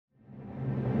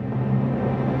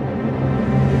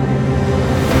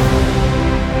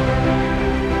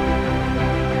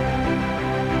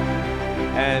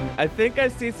I think I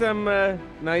see some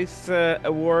nice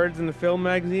awards in the film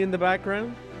magazine in the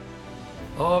background.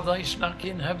 Oh, have they snuck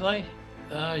in, have they?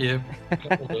 Yeah, a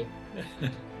couple of them.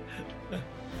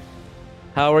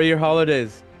 How are your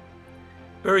holidays?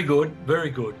 Very good, very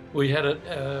good. We had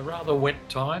a rather wet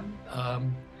time,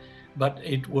 but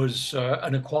it was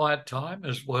a quiet time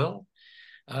as well.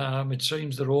 It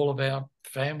seems that all of our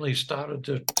families started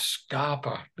to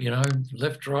scarper,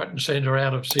 left, right, and centre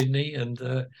out of Sydney and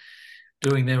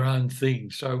doing their own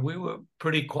thing. So we were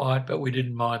pretty quiet, but we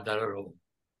didn't mind that at all.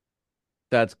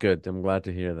 That's good. I'm glad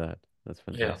to hear that. That's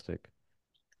Yeah, fantastic.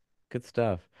 Good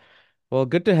stuff. Well,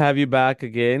 good to have you back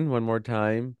again one more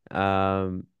time.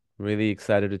 Really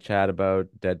excited to chat about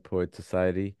Dead Poet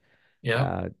Society.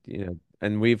 yeah,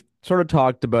 And we've sort of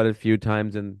talked about it a few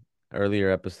times in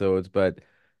earlier episodes, but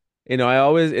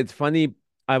it's funny.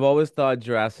 I've always thought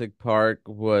Jurassic Park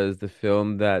was the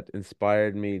film that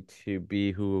inspired me to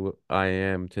be who I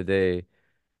am today,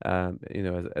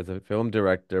 as a film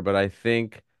director. But I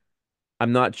think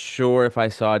I'm not sure if I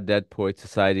saw Dead Poet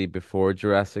Society before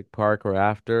Jurassic Park or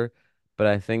after, but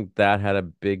I think that had a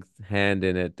big hand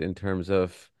in it in terms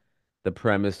of the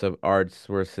premise of arts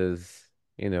versus,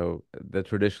 the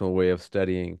traditional way of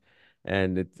studying.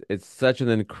 And it's such an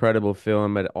incredible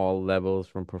film at all levels,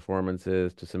 from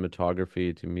performances to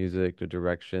cinematography to music to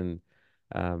direction.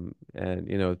 And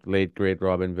late great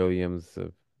Robin Williams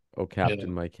of Oh yeah,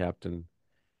 Captain, My Captain.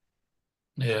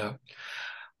 yeah.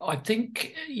 I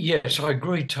think, yes, I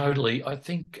agree totally. I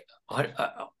think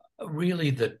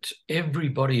really that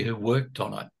everybody who worked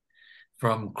on it,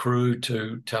 from crew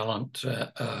to talent,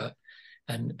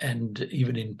 and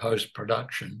even in post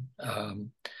production,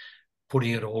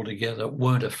 putting it all together,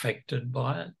 weren't affected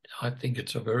by it. I think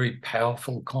it's a very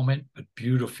powerful comment, but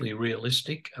beautifully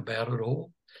realistic about it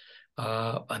all.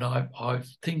 And I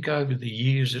think over the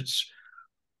years, it's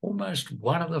almost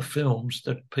one of the films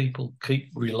that people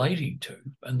keep relating to.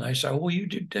 And they say, "Oh, you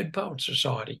did Dead Poets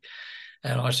Society."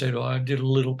 And I said, "I did a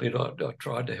little bit. I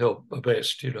tried to help my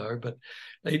best, but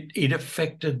it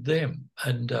affected them."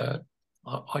 And I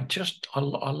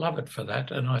love it for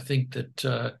that. And I think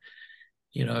that,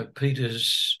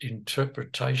 Peter's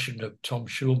interpretation of Tom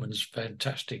Schulman's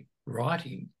fantastic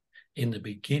writing in the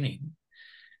beginning,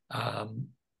 um,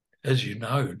 as you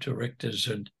know, directors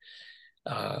and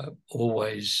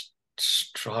always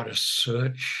try to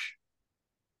search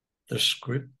the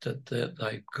script that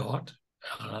they've got,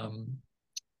 um,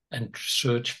 and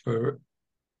search for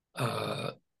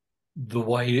uh, the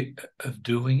way of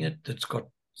doing it that's got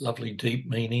lovely deep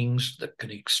meanings that can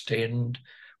extend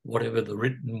whatever the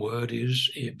written word is,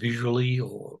 visually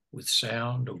or with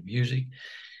sound or music.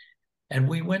 And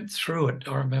we went through it,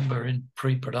 I remember, in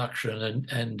pre-production,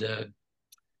 and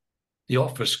the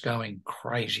office going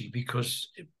crazy because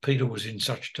Peter was in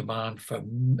such demand for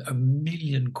a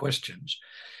million questions.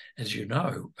 As you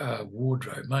know,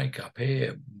 wardrobe, makeup,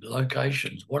 hair,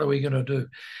 locations, what are we going to do?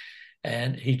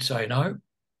 And he'd say, no.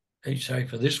 He'd say,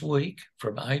 for this week,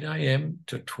 from 8 a.m.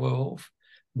 to 12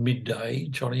 midday,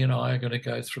 Johnny and I are going to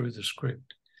go through the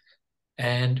script.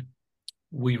 And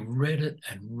we read it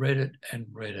and read it and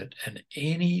read it. And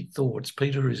any thoughts,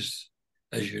 Peter is,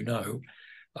 as you know,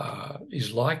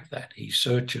 is like that. He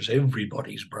searches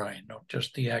everybody's brain, not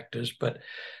just the actors, but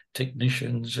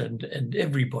technicians and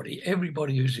everybody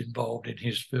who's involved in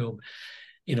his film.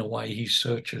 In a way, he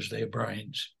searches their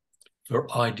brains for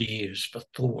ideas, for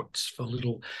thoughts, for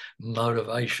little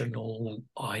motivational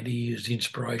ideas,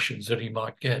 inspirations that he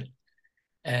might get.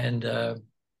 And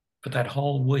for that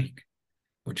whole week,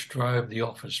 which drove the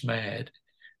office mad,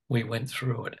 we went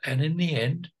through it. And in the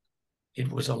end,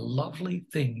 it was a lovely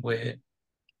thing where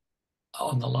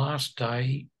on the last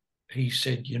day, he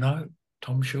said,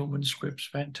 Tom Shulman's script's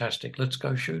fantastic. Let's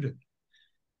go shoot it.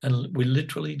 And we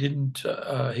literally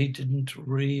he didn't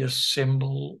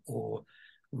reassemble or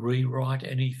rewrite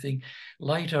anything.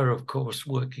 Later, of course,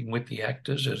 working with the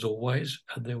actors, as always,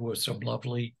 there were some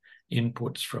lovely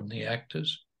inputs from the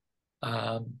actors,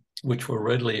 which were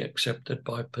readily accepted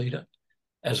by Peter,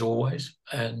 as always.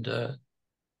 And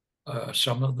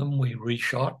some of them we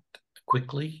reshot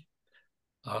quickly.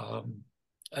 Um,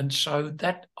 and so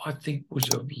that, I think, was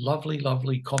a lovely,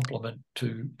 lovely compliment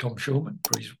to Tom Schulman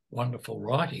for his wonderful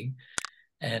writing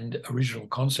and original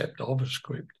concept of a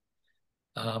script,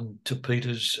 to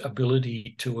Peter's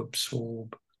ability to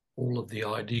absorb all of the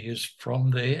ideas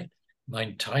from there,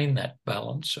 maintain that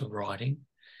balance of writing,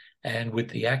 and with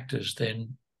the actors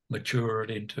then mature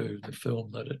it into the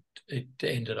film that it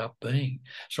ended up being.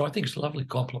 So I think it's lovely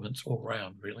compliments all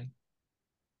round, really.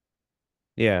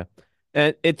 Yeah.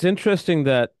 And it's interesting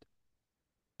that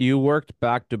you worked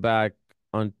back to back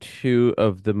on two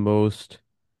of the most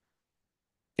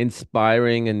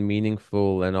inspiring and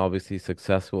meaningful and obviously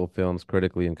successful films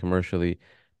critically and commercially,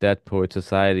 Dead Poet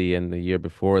Society, and the year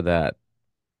before that,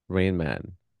 Rain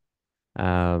Man.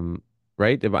 Um,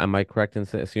 right? Am I correct in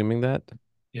assuming that?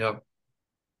 Yeah.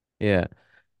 Yeah.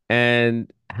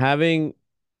 And having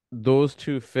those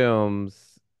two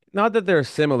films, not that they're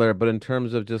similar, but in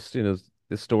terms of just,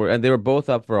 the story, and they were both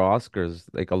up for Oscars,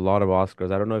 like a lot of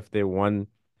Oscars. I don't know if they won.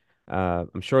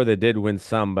 I'm sure they did win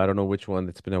some, but I don't know which one.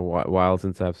 It's been a while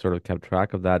since I've sort of kept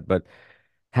track of that. But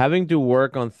having to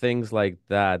work on things like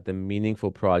that, the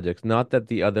meaningful projects, not that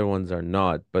the other ones are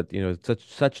not, but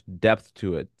such depth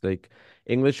to it. Like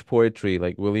English poetry,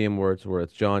 like William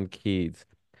Wordsworth, John Keats.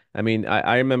 I mean,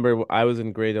 I remember I was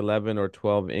in grade 11 or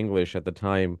 12 English at the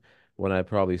time when I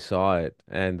probably saw it,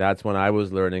 and that's when I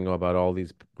was learning about all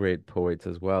these great poets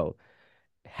as well.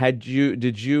 Did you, as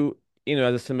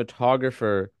a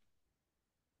cinematographer,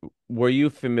 were you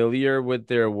familiar with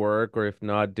their work, or if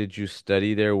not, did you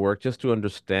study their work just to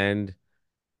understand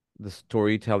the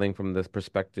storytelling from this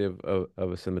perspective of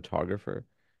a cinematographer?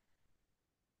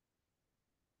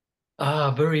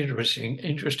 Very interesting.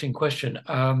 Interesting question.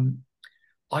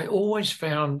 I always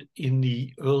found in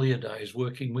the earlier days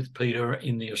working with Peter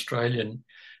in the Australian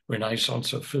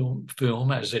renaissance of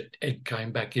film as it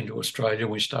came back into Australia,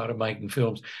 we started making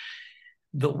films.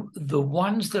 The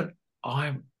ones that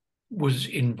I was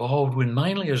involved with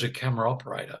mainly as a camera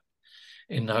operator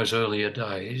in those earlier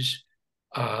days,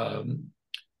 um,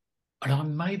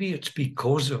 maybe it's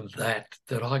because of that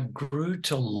I grew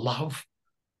to love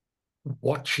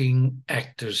watching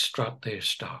actors strut their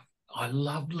stuff. I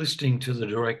loved listening to the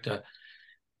director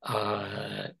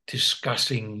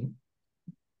discussing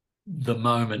the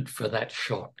moment for that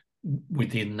shot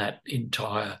within that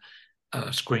entire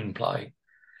screenplay,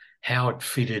 how it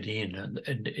fitted in,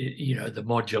 and the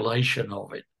modulation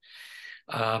of it.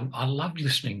 I loved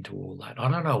listening to all that.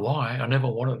 I don't know why. I never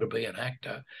wanted to be an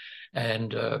actor,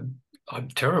 and I'm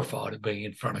terrified of being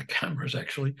in front of cameras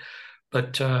actually.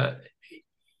 But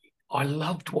I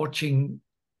loved watching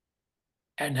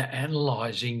and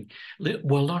analysing,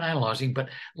 well, not analysing, but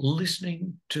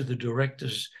listening to the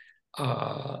director's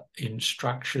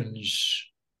instructions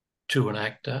to an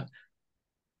actor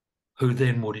who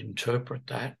then would interpret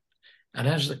that. And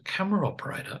as the camera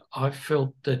operator, I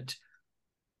felt that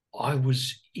I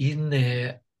was in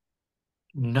there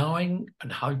knowing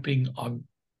and hoping I'm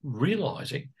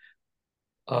realising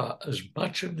as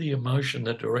much of the emotion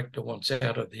the director wants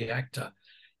out of the actor,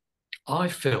 I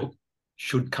felt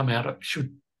should come out of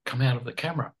the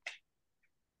camera.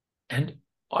 And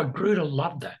I grew to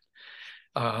love that.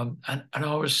 And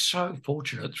I was so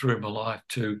fortunate through my life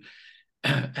to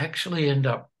actually end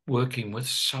up working with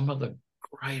some of the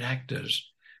great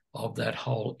actors of that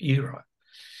whole era,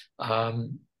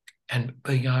 um, and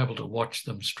being able to watch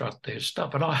them strut their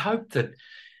stuff. And I hope that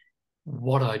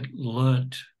what I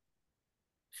learnt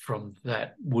from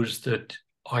that was that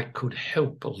I could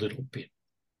help a little bit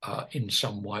in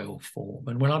some way or form.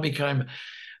 And when I became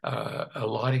a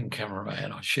lighting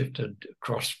cameraman, I shifted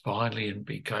across finally and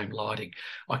became lighting.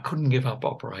 I couldn't give up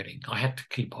operating. I had to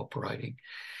keep operating.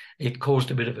 It caused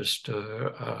a bit of a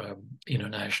stir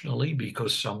internationally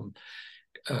because some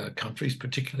countries,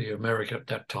 particularly America at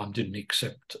that time, didn't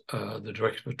accept the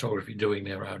director of photography doing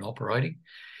their own operating.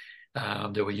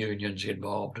 There were unions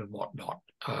involved and whatnot.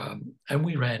 And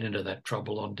we ran into that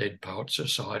trouble on Dead Poet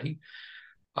Society.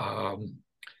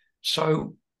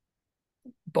 So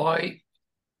by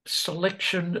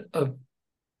selection of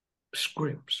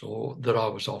scripts or that I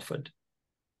was offered,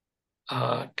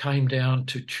 came down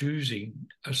to choosing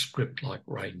a script like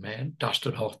Rain Man,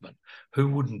 Dustin Hoffman. Who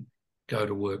wouldn't go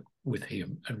to work with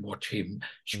him and watch him Mm.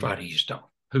 strut his stuff?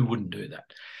 Who wouldn't do that?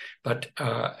 But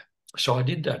so I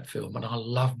did that film, and I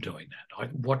loved doing that.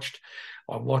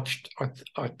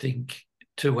 I think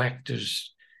two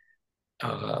actors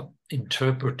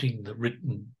interpreting the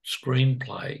written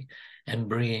screenplay and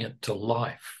bringing it to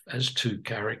life as two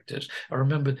characters. I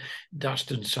remember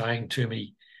Dustin saying to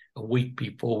me a week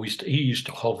before he used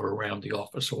to hover around the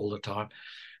office all the time.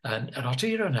 And I said,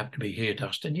 you don't have to be here,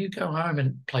 Dustin. You go home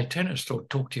and play tennis or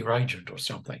talk to your agent or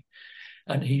something.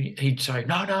 And he'd say,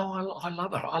 no, I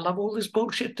love it. I love all this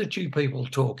bullshit that you people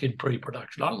talk in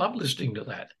pre-production. I love listening to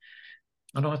that.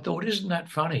 And I thought, isn't that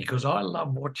funny? Because I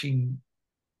love watching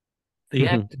the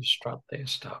actors strut their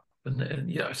stuff.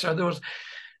 And so there was,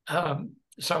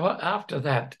 so after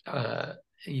that,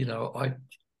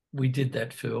 we did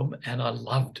that film, and I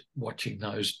loved watching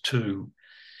those two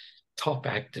top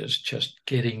actors just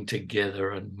getting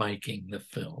together and making the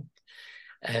film,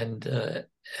 and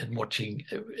watching,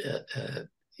 the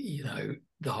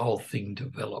whole thing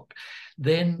develop.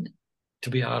 Then to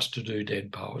be asked to do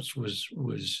Dead Poets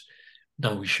was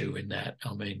no issue in that.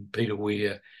 I mean, Peter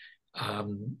Weir,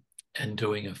 and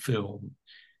doing a film,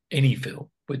 any film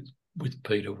with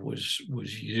Peter was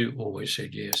you always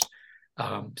said yes.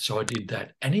 So I did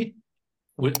that, and it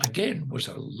again was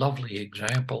a lovely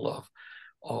example of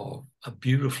a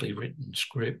beautifully written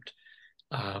script,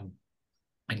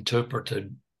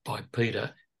 interpreted by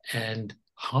Peter and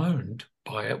honed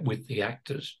by it with the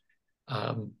actors,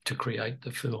 to create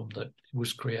the film that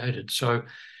was created. So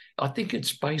I think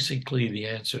it's basically, the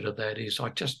answer to that is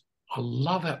I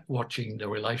love it watching the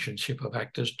relationship of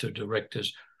actors to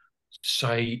directors,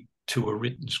 say, to a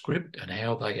written script, and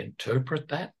how they interpret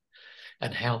that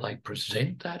and how they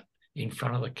present that in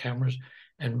front of the cameras.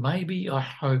 And maybe I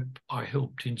hope I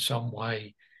helped in some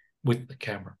way with the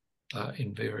camera,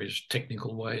 in various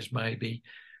technical ways, maybe.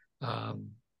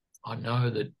 I know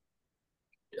that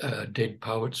Dead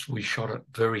Poets, we shot it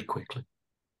very quickly.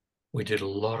 We did a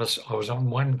lot of, I was on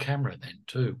one camera then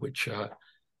too, which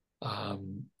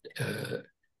um, uh,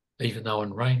 even though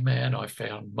in Rain Man I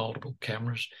found multiple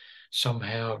cameras,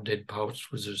 somehow Dead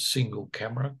Poets was a single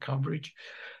camera coverage.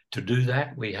 To do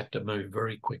that, we had to move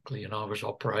very quickly, and I was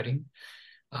operating.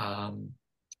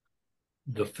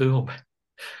 The film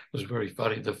was very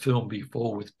funny. The film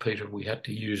before with Peter, we had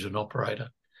to use an operator.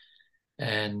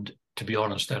 And to be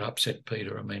honest, that upset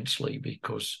Peter immensely,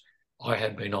 because I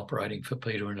had been operating for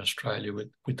Peter in Australia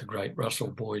with the great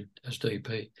Russell Boyd as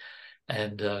DP.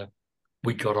 And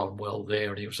we got on well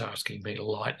there, and he was asking me to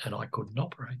light, and I couldn't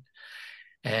operate.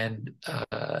 And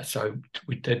so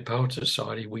with Dead Poets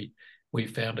Society, we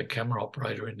found a camera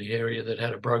operator in the area that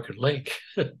had a broken leg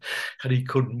and he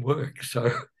couldn't work.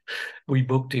 So we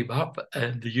booked him up,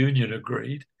 and the union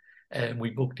agreed, and we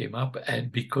booked him up.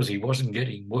 And because he wasn't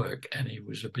getting work and he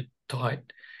was a bit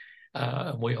tight,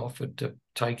 we offered to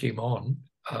take him on,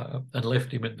 and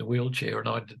left him in the wheelchair, and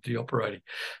I did the operating.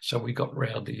 So we got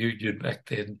round the union back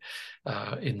then,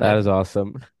 in That that. is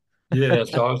awesome. Yeah,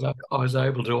 so I was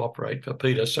able to operate for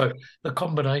Peter. So the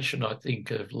combination, I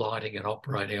think, of lighting and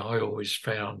operating, I always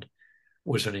found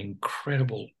was an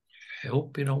incredible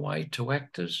help in a way to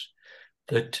actors,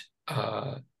 that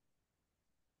I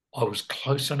was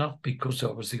close enough, because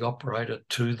I was the operator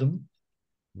to them,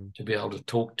 to be able to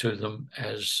talk to them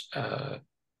as a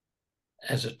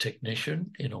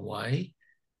technician in a way,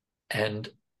 and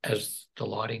as the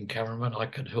lighting cameraman, I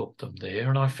could help them there.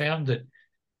 And I found that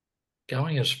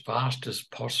going as fast as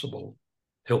possible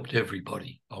helped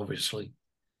everybody, obviously,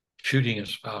 shooting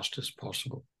as fast as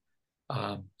possible.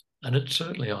 And it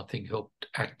certainly, I think, helped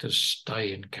actors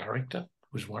stay in character.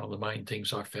 It was one of the main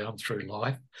things I found through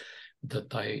life that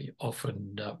they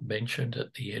often mentioned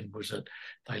at the end, was that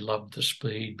they loved the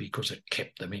speed because it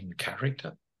kept them in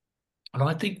character. And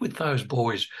I think with those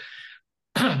boys,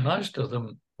 most of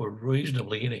them were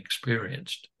reasonably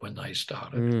inexperienced when they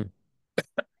started. Mm.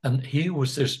 And here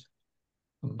was this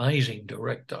amazing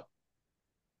director,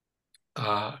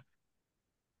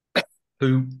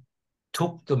 who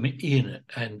took them in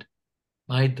and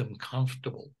made them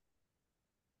comfortable,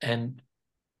 and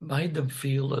made them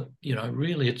feel that,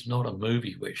 really it's not a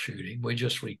movie we're shooting. We're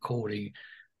just recording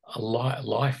a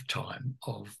lifetime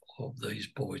of these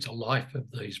boys, a life of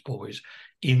these boys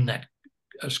in that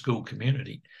school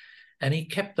community. And he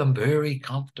kept them very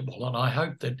comfortable. And I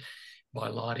hope that by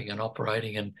lighting and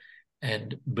operating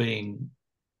and being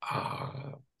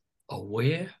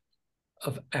aware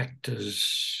of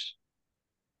actors'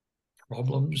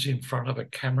 problems in front of a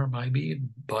camera, maybe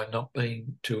by not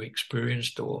being too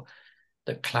experienced, or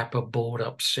the clapperboard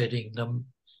upsetting them,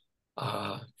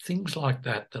 things like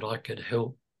that I could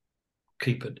help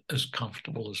keep it as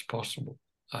comfortable as possible,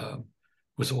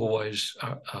 was always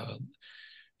up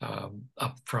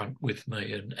front with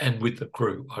me and with the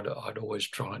crew. I'd always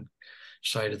try and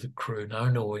say to the crew, no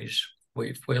noise.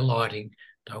 If we're lighting,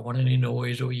 don't want any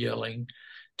noise or yelling.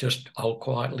 Just, I'll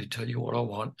quietly tell you what I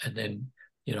want, and then,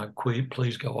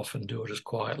 please go off and do it as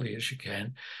quietly as you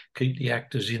can. Keep the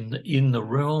actors in the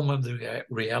realm of the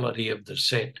reality of the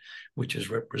set, which is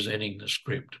representing the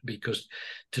script, because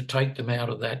to take them out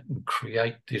of that and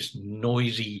create this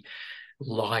noisy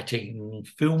lighting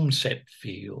film set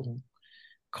feel,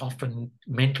 often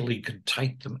mentally could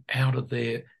take them out of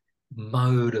their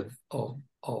mode of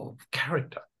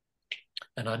character.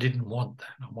 And I didn't want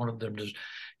that. I wanted them to,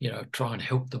 try and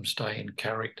help them stay in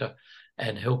character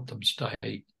and help them stay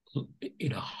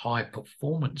in a high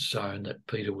performance zone that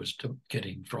Peter was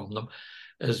getting from them,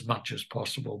 as much as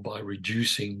possible, by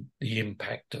reducing the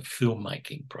impact of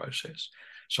filmmaking process.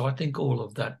 So I think all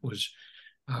of that was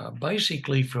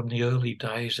basically from the early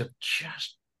days of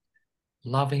just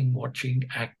loving watching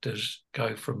actors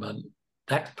go from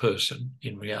that person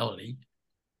in reality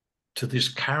to this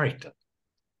character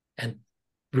and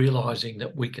realizing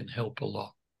that we can help a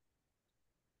lot.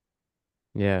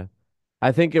 Yeah.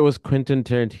 I think it was Quentin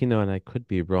Tarantino, and I could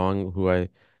be wrong, who I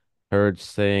heard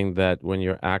saying that when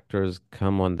your actors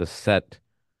come on the set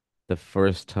the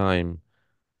first time,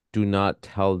 do not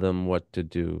tell them what to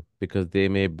do because they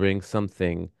may bring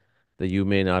something that you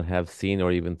may not have seen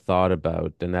or even thought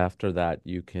about. And after that,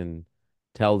 you can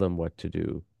tell them what to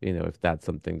do, if that's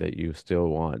something that you still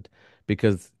want.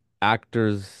 Because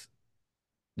actors,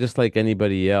 just like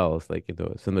anybody else, like, a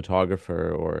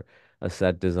cinematographer or a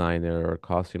set designer or a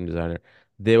costume designer,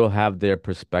 they will have their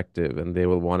perspective and they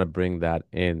will want to bring that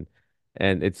in.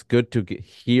 And it's good to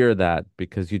hear that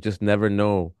because you just never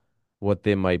know what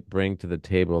they might bring to the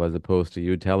table as opposed to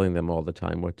you telling them all the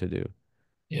time what to do.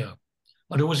 Yeah.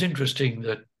 And it was interesting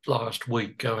that last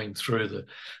week going through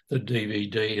the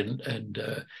DVD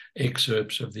and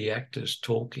excerpts of the actors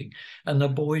talking, and the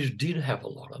boys did have a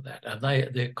lot of that, and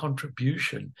their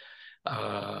contribution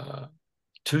uh,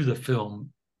 to the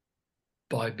film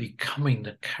by becoming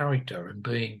the character and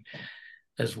being,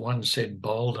 as one said,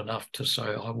 bold enough to say,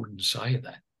 "I wouldn't say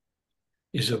that,"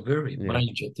 is a very Yeah,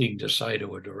 major thing to say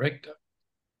to a director.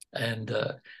 And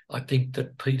I think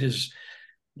that Peter's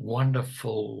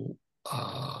wonderful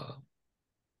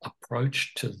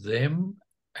approach to them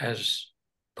as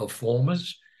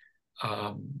performers,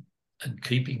 um, and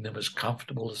keeping them as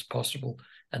comfortable as possible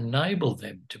enable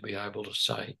them to be able to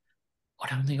say, I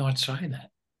don't think I'd say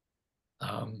that.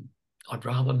 I'd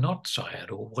rather not say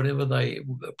it, or whatever they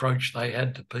approach they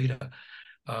had to Peter.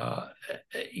 Uh,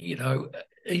 you know,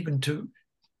 even to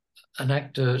an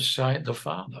actor, say the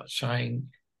father, saying,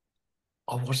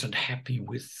 I wasn't happy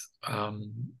with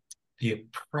the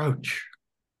approach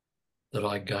that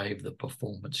I gave the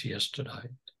performance yesterday.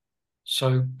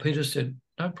 So Peter said,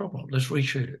 no problem, let's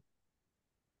reshoot it.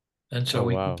 And so oh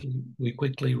wow. we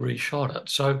quickly reshot it.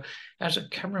 So as a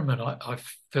cameraman, I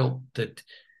felt that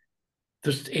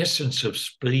the essence of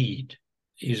speed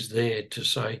is there to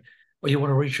say, well, you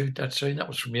want to reshoot that scene? That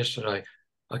was from yesterday.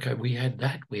 Okay, we had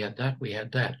that, we had that, we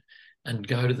had that. And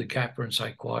go to the gaffer and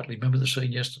say quietly, remember the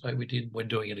scene yesterday we did? We're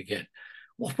doing it again.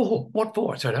 What for? What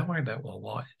for? I said, don't worry about, well,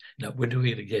 why? No, we're doing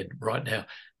it again right now.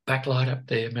 Backlight up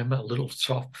there, remember, a little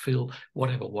soft fill,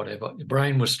 whatever, whatever. The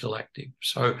brain was still active.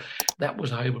 So that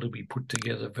was able to be put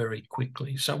together very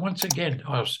quickly. So once again,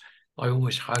 I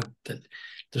always hoped that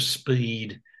the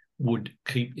speed would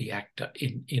keep the actor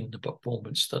in the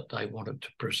performance that they wanted to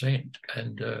present.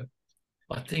 And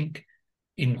I think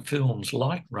in films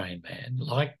like Rain Man,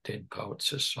 like Dead Poets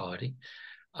Society,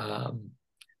 um,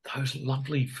 those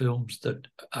lovely films that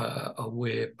are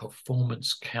where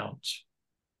performance counts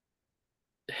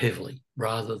heavily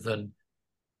rather than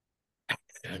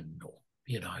action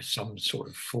or some sort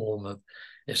of form of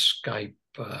escape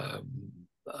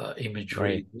Right.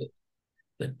 imagery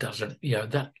that doesn't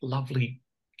that lovely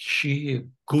sheer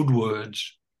good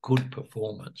words, good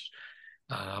performance,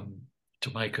 um,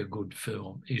 to make a good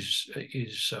film is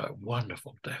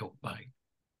wonderful to help make.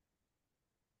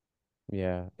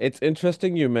 Yeah. It's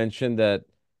interesting you mentioned that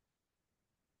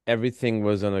everything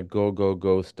was on a go, go,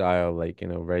 go style, like,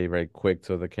 very, very quick.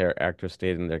 So the actors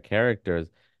stayed in their characters.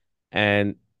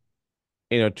 And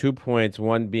 2 points.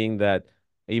 One being that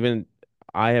even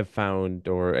I have found,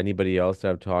 or anybody else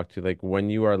that I've talked to, like when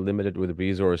you are limited with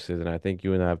resources, and I think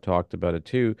you and I have talked about it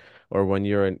too, or when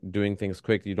you're doing things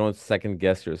quick, you don't second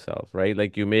guess yourself, right?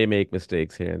 Like you may make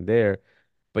mistakes here and there,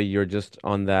 but you're just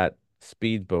on that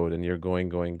speedboat and you're going,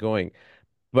 going, going.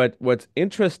 But what's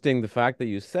interesting, the fact that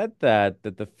you said that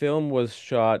the film was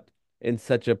shot in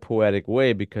such a poetic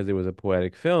way because it was a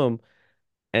poetic film,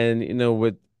 and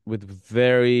with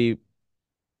very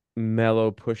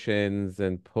mellow push-ins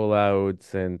and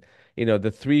pull-outs and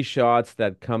the three shots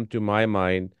that come to my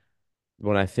mind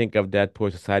when I think of Dead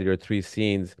Poet Society or three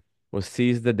scenes was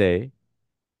Seize the Day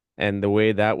and the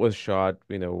way that was shot,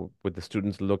 with the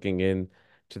students looking in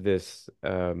to this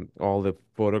all the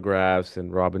photographs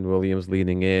and Robin Williams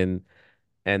leaning in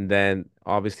and then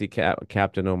obviously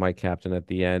Captain Oh My Captain at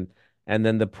the end and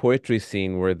then the poetry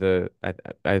scene where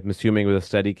I'm assuming with a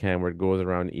steady cam where it goes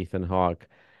around Ethan Hawke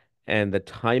and the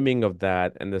timing of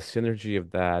that and the synergy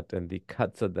of that and the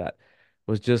cuts of that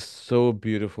was just so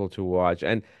beautiful to watch.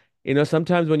 And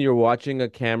sometimes when you're watching a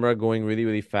camera going really,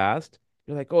 really fast,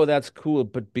 you're like, "Oh, that's cool."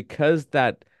 But because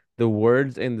that the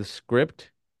words in the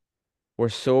script were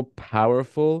so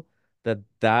powerful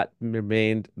that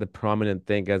remained the prominent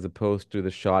thing as opposed to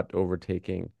the shot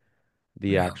overtaking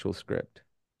the Yeah, actual script.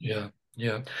 yeah,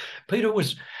 yeah. Peter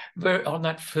was very on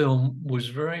that film was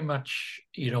very much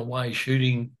in a way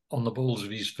shooting on the balls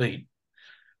of his feet.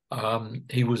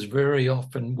 He was very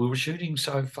often, we were shooting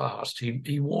so fast,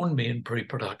 he warned me in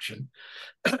pre-production.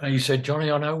 He said, Johnny,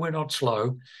 I know we're not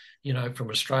slow, you know, from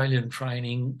Australian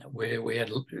training where we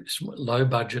had low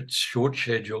budgets, short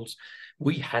schedules.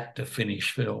 We had to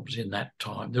finish films in that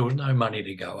time. There was no money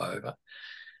to go over.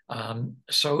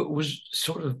 So it was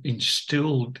sort of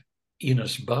instilled in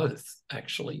us both,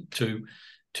 actually, to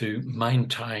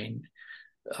maintain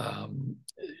um,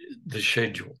 the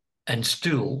schedule and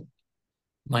still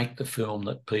make the film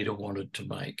that Peter wanted to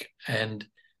make. And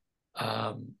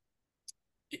um,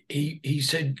 he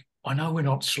said, I know we're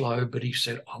not slow, but he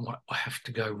said, I have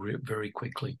to go very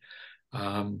quickly.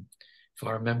 Um, if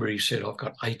I remember, he said, I've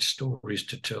got 8 stories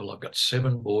to tell. I've got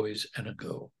 7 boys and a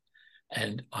girl.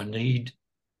 And I need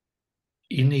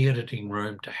in the editing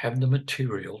room to have the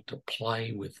material to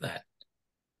play with that.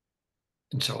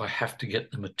 And so I have to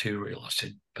get the material. I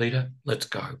said, Peter, let's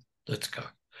go. Let's go.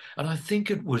 And I think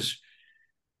it was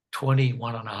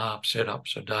 21 and a half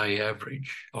setups a day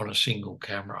average on a single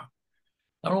camera.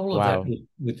 And all of that Wow. was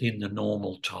within the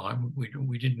normal time.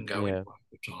 We didn't go into Yeah.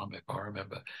 overtime, if I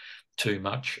remember too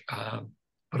much.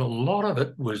 But a lot of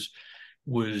it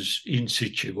was in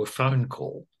situ, a phone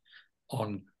call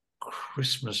on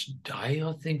Christmas Day,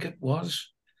 I think it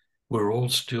was. We're all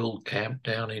still camped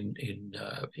down in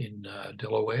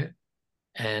Delaware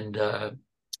and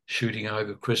shooting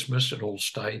over Christmas and all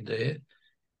stayed there.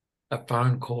 A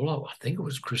phone call, oh, I think it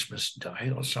was Christmas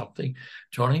Day or something.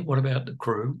 Johnny, what about the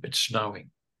crew? It's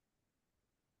snowing.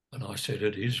 And I said,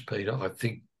 it is, Peter. I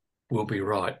think we'll be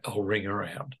right. I'll ring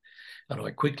around. And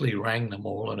I quickly rang them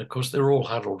all. And of course, they're all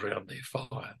huddled around their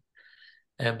fire.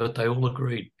 But they all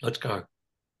agreed, let's go.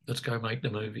 Let's go make the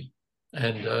movie.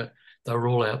 And they were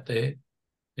all out there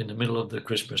in the middle of the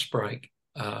Christmas break.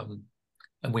 And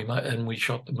we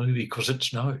shot the movie because it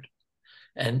snowed.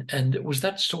 And it was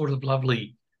that sort of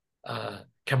lovely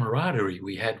camaraderie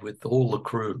we had with all the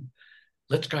crew.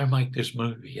 Let's go make this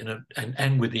movie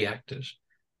and with the actors.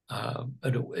 To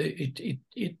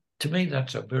me,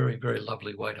 that's a very, very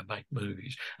lovely way to make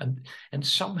movies. And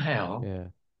somehow, Yeah.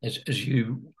 as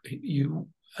you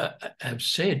have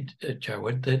said,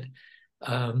 Joed, that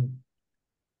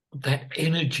that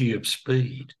energy of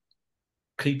speed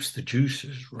keeps the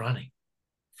juices running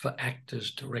for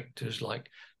actors, directors. Like,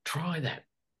 try that,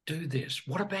 do this.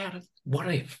 What about it?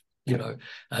 What if? You know,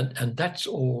 and that's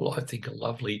all I think a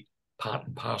lovely part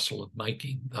and parcel of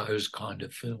making those kind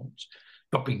of films.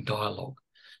 Dropping dialogue.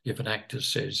 If an actor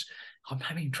says, I'm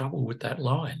having trouble with that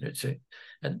line,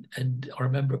 and I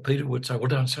remember Peter would say, well,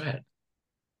 don't say it.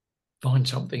 Find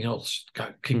something else.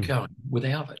 Keep Hmm. going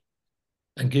without it.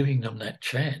 And giving them that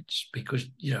chance, because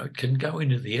it can go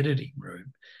into the editing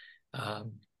room,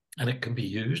 and it can be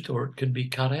used or it can be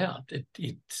cut out.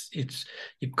 It's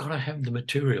you've got to have the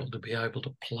material to be able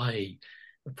to play,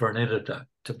 for an editor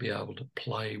to be able to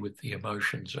play with the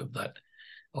emotions of that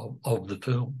of the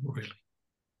film, really.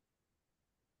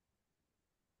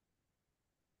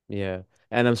 Yeah.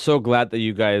 And I'm so glad that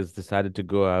you guys decided to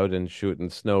go out and shoot in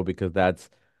snow because that's,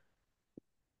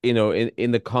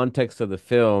 in the context of the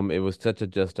film, it was such a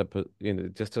just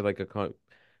a, like a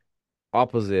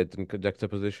opposite and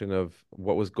juxtaposition of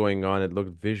what was going on. It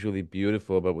looked visually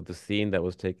beautiful, but with the scene that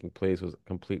was taking place was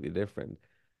completely different.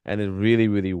 And it really,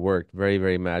 really worked very,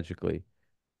 very magically.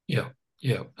 Yeah,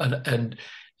 yeah, and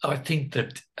I think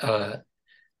that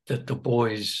the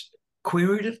boys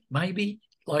queried it, maybe,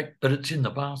 like, but it's in the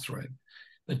bathroom.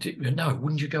 But no,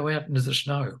 wouldn't you go out into the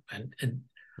snow? And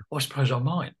I suppose I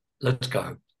might. Let's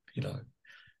go, you know.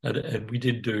 And we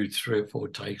did do 3 or 4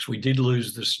 takes. We did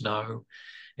lose the snow.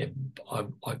 And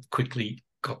I quickly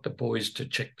got the boys to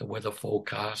check the weather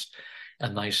forecast,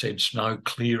 and they said snow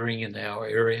clearing in our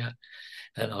area.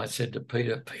 And I said to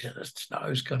Peter, the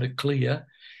snow's going to clear.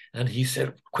 And he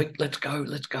said, quick, let's go,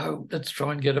 let's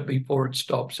try and get it before it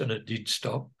stops. And it did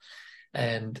stop.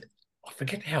 And I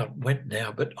forget how it went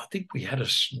now, but I think we had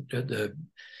the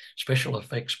special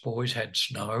effects boys had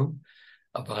snow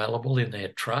available in their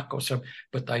truck or something,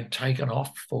 but they'd taken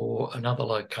off for another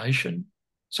location,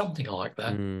 something like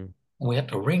that. Mm. And we had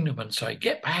to ring them and say,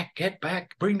 get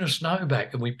back, bring the snow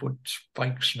back. And we put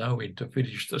fake snow in to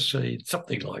finish the scene,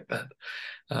 something like that.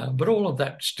 But all of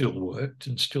that still worked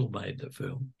and still made the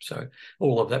film. So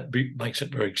all of that makes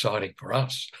it very exciting for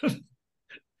us.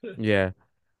 Yeah.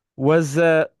 Was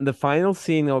the final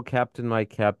scene, Oh Captain, My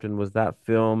Captain, was that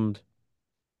filmed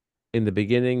in the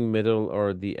beginning, middle,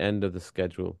 or the end of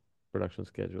the production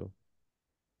schedule?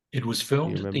 It was Do you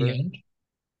filmed at the remember? end,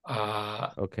 uh,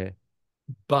 Okay.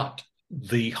 but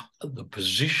the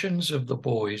positions of the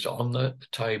boys on the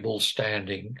table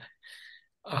standing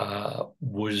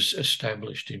was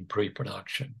established in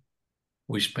pre-production.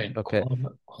 We spent Okay.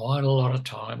 quite a lot of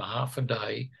time, half a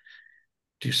day,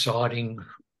 deciding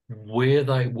where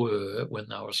they were when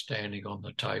they were standing on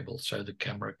the table so the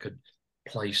camera could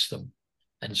place them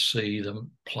and see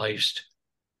them placed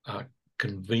uh,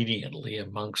 conveniently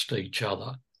amongst each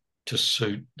other to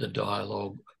suit the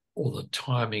dialogue or the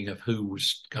timing of who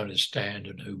was going to stand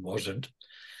and who wasn't.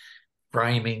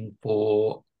 Framing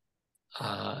for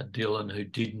Dylan, who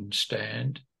didn't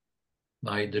stand,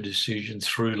 made the decision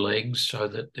through legs so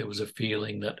that there was a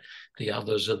feeling that the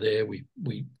others are there. We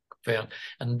found,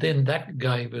 and then that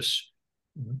gave us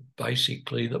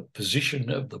basically the position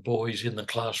of the boys in the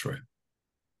classroom,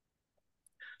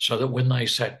 so that when they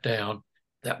sat down,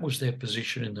 that was their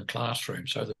position in the classroom.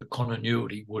 So the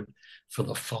continuity would, for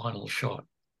the final shot,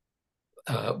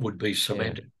 would be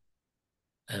Yeah. cemented,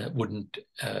 and it wouldn't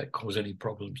cause any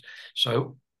problems.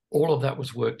 So all of that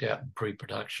was worked out in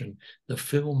pre-production. The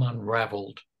film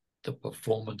unravelled the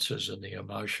performances and the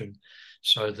emotion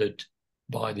so that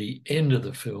by the end of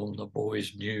the film, the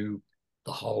boys knew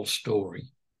the whole story.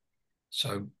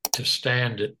 So to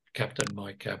stand at Captain,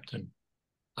 My Captain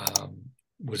um,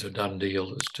 was a done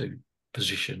deal as to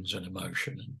positions and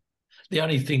emotion. And the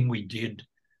only thing we did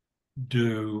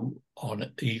do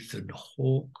on Ethan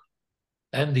Hawke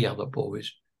and the other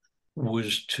boys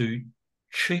was to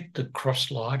cheat the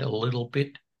cross light a little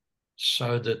bit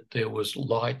so that there was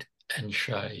light and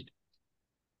shade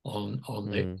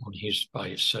Mm. on his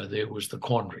face. So there was the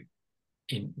quandary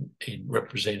in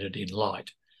represented in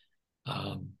light,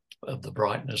 of the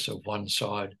brightness of one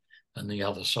side and the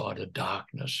other side of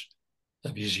darkness,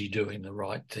 of is he doing the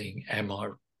right thing? Am I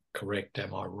correct?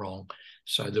 Am I wrong?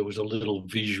 So there was a little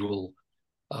visual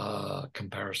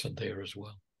comparison there as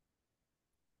well.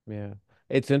 Yeah.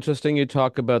 It's interesting you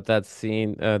talk about that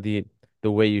scene,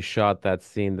 the way you shot that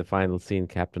scene, the final scene,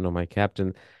 Captain, Oh My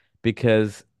Captain,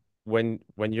 because when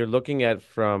you're looking at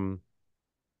from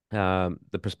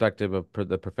the perspective of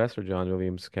the Professor John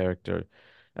Williams' character,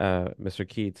 Mr.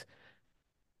 Keats,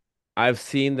 I've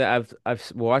seen that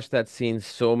I've watched that scene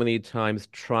so many times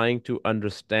trying to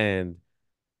understand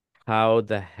how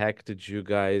the heck did you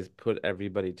guys put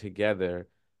everybody together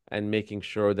and making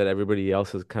sure that everybody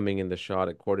else is coming in the shot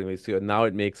accordingly. So now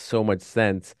it makes so much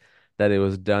sense that it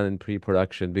was done in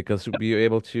pre-production because to be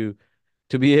able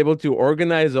to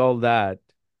organize all that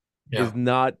Yeah. is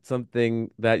not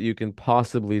something that you can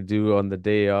possibly do on the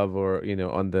day of or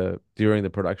on the during the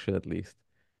production at least.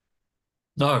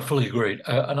 No, I fully agreed.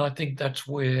 And I think that's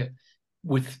where,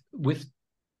 with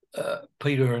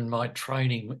Peter and my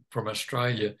training from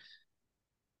Australia,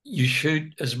 you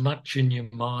shoot as much in your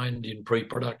mind in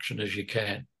pre-production as you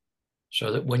can,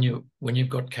 so that when you've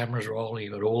got cameras rolling,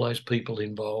 you've got all those people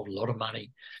involved, a lot of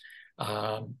money,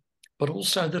 um, but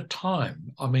also the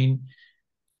time. I mean,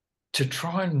 to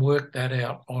try and work that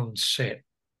out on set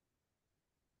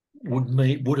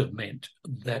would have meant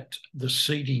that the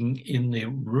seating in the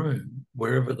room,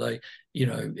 wherever they,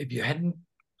 if you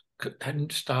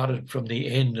hadn't started from the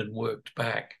end and worked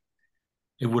back,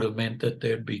 it would have meant that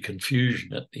there'd be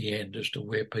confusion at the end as to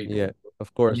where people Yeah, were.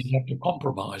 of And course. you'd have to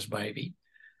compromise maybe.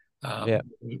 Yeah,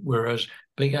 Whereas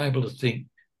being able to think,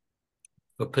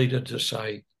 for Peter to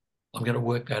say, I'm going to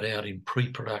work that out in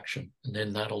pre-production, and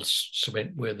then that'll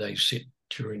cement where they sit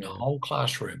during the yeah, whole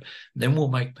classroom. Then we'll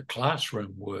make the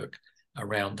classroom work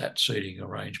around that seating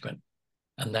arrangement.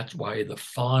 And that's why the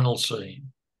final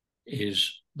scene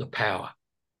is the power.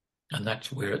 And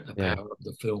that's where the yeah. power of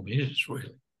the film is,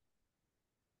 really.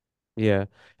 Yeah.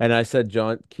 And I said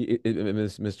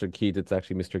Mr. Keats, it's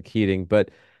actually Mr. Keating. But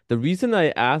the reason I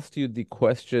asked you the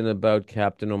question about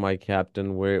Captain, Oh My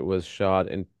Captain, where it was shot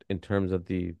in terms of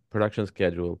the production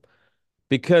schedule,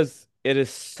 because it is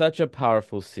such a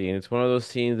powerful scene. It's one of those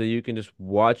scenes that you can just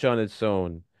watch on its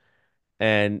own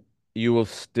and you will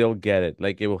still get it.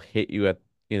 Like it will hit you at,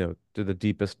 to the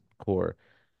deepest core.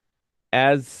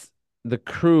 As the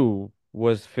crew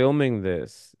was filming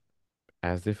this,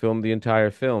 as they filmed the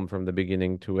entire film from the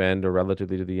beginning to end or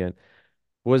relatively to the end,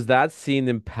 was that scene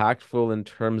impactful in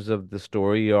terms of the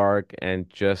story arc and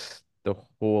just the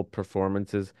whole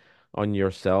performances on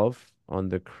yourself, on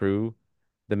the crew,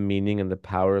 the meaning and the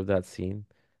power of that scene?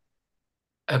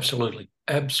 Absolutely.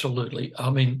 Absolutely. I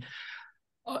mean,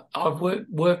 I've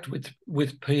worked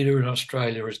with Peter in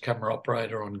Australia as camera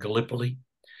operator on Gallipoli,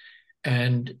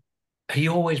 and he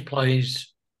always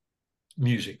plays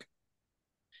music,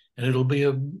 and it'll be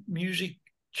a music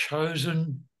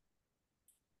chosen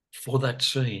for that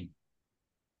scene.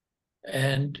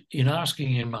 And in asking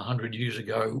him 100 years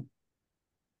ago,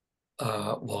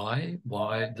 why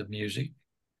the music,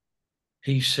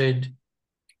 he said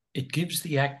it gives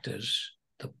the actors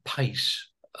the pace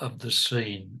of the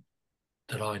scene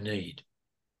that I need,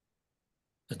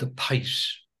 at the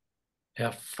pace,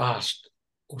 how fast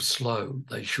or slow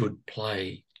they should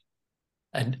play.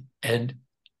 And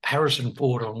Harrison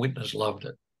Ford on Witness loved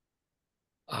it,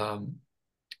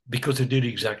 because it did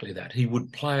exactly that. He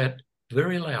would play it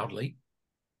very loudly,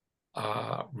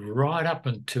 right up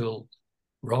until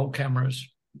roll cameras,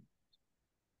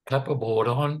 clapperboard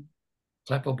on,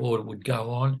 clapperboard would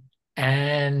go on,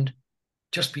 and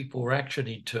just before action,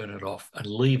 he'd turn it off and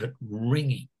leave it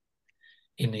ringing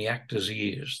in the actors'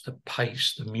 ears, the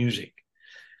pace, the music.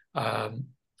 Um,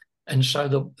 and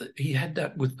so he had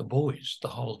that with the boys the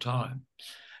whole time.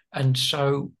 And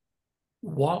so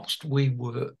whilst we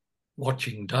were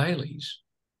watching dailies,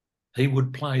 he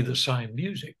would play the same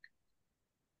music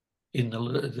in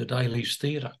the dailies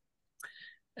theatre.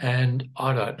 And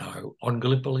I don't know, on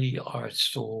Gallipoli, I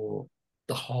saw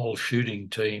the whole shooting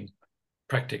team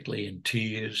practically in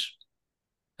tears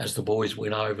as the boys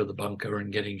went over the bunker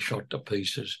and getting shot to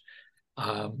pieces.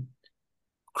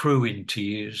 Crew in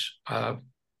tears.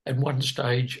 At one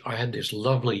stage, I had this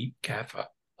lovely gaffer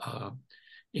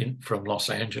from Los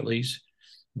Angeles,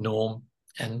 Norm,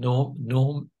 and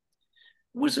Norm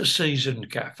was a seasoned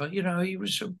gaffer. You know, he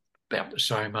was about the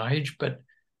same age, but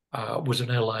was an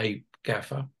LA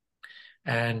gaffer,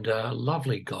 and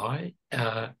lovely guy.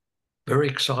 Very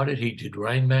excited. He did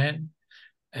Rain Man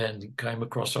and came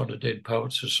across onto Dead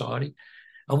Poets Society.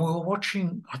 And we were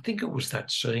watching, I think it was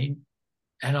that scene,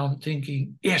 and I'm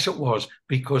thinking, yes, it was,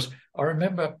 because I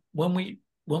remember when we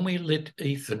lit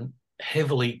Ethan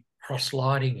heavily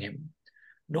cross-lighting him,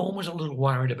 Norm was a little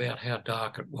worried about how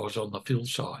dark it was on the fill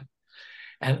side.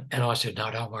 And I said,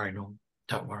 no, don't worry, Norm,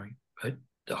 don't worry. But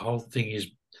the whole thing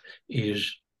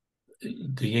is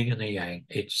the yin and the yang.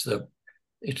 It's the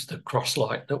cross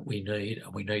light that we need,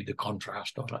 and we need the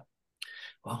contrast on it.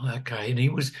 Oh, okay. And he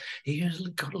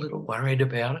got a little worried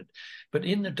about it. But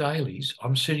in the dailies,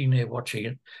 I'm sitting there watching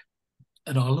it,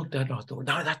 and I looked at it and I thought,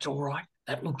 no, that's all right.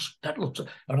 That looks,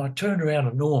 and I turned around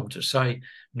to Norm to say,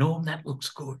 Norm, that looks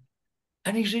good.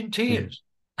 And he's in Mhm. tears.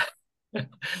 And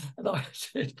I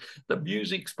said, the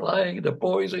music's playing, the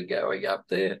boys are going up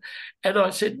there. And I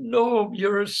said, Norm,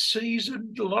 you're a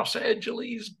seasoned Los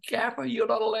Angeles gaffer. You're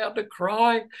not allowed to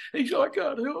cry. He's like, I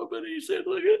can't help it. He said,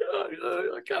 look,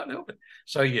 I can't help it.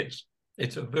 So, yes,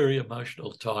 it's a very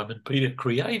emotional time. And Peter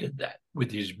created that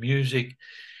with his music,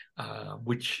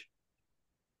 which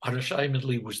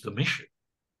unashamedly was the mission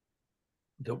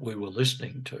that we were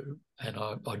listening to. And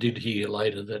I did hear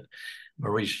later that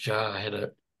Maurice Jarre had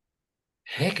a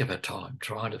heck of a time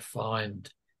trying to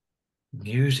find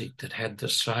music that had the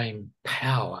same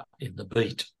power in the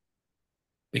beat,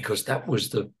 because that was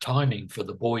the timing for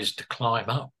the boys to climb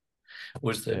up,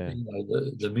 was that, Yeah.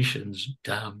 the missions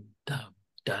dum dum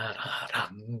da da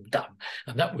dum dum,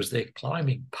 and that was their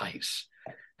climbing pace.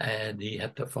 And he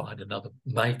had to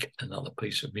make another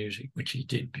piece of music, which he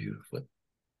did beautifully.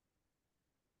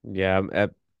 Yeah,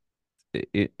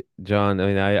 John, I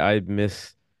mean, I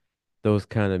miss those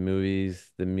kind of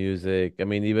movies, the music. I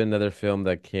mean, even another film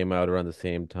that came out around the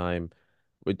same time,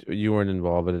 which you weren't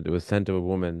involved in it, it was Scent of a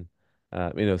Woman.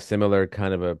 Similar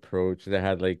kind of approach that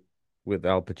had like with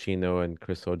Al Pacino and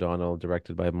Chris O'Donnell,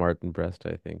 directed by Martin Brest,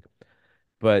 I think.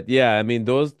 But yeah, I mean,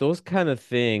 those kind of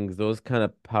things, those kind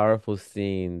of powerful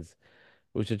scenes,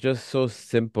 which are just so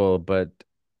simple, but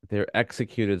they're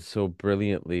executed so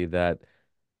brilliantly that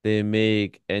they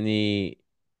make any,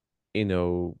 you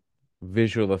know,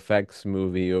 visual effects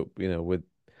movie, with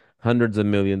hundreds of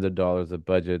millions of dollars of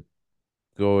budget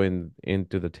going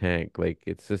into the tank. Like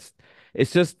it's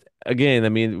just again, I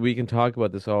mean, we can talk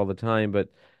about this all the time, but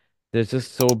there's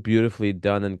just so beautifully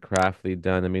done and craftily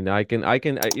done. I mean,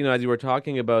 as you were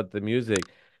talking about the music,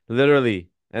 literally,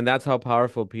 and that's how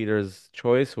powerful Peter's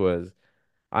choice was.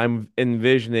 I'm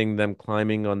envisioning them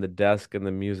climbing on the desk and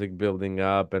the music building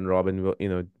up, and Robin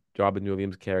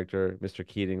Williams' character, Mr.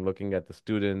 Keating, looking at the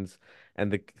students,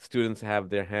 and the students have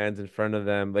their hands in front of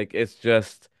them. Like it's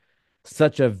just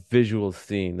such a visual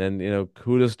scene. And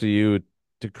kudos to you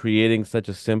to creating such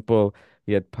a simple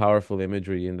yet powerful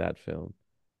imagery in that film.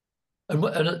 And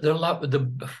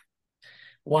the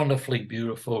wonderfully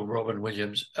beautiful Robin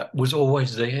Williams was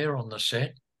always there on the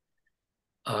set.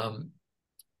 Um,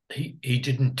 he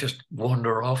didn't just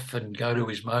wander off and go to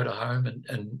his motorhome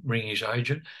and ring his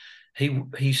agent.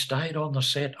 He stayed on the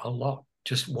set a lot,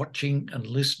 just watching and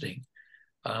listening,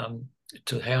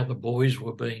 to how the boys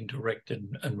were being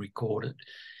directed and recorded,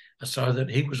 so that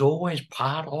he was always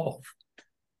part of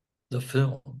the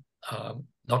film,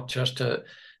 not just a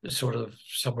sort of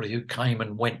somebody who came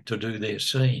and went to do their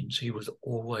scenes. He was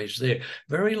always there,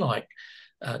 very like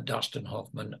Dustin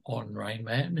Hoffman on Rain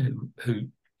Man, who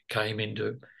came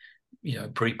into,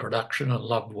 pre-production and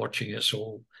loved watching us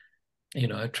all,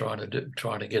 trying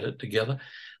to get it together.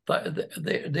 But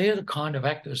they're the kind of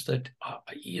actors that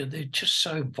they're just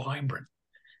so vibrant,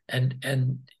 and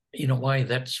in a way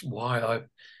that's why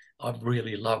I've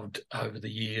really loved over the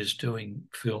years doing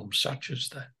films such as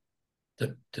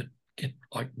that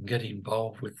I can get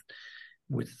involved with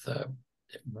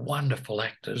wonderful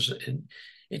actors. And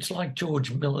it's like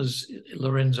George Miller's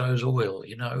Lorenzo's Oil.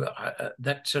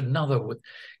 That's another with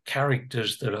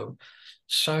characters that are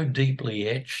so deeply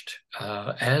etched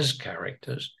as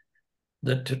characters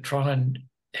that to try and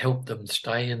help them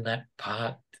stay in that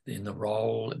part, in the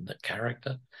role, in the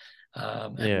character,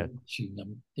 and Yeah. watching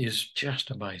them is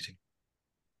just amazing.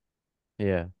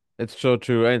 Yeah, it's so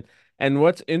true. And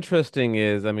what's interesting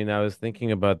is, I mean, I was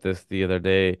thinking about this the other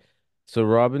day. So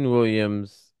Robin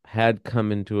Williams had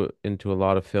come into a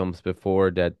lot of films before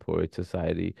Dead Poet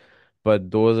Society, but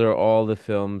those are all the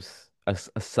films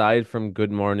aside from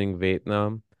Good Morning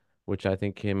Vietnam, which I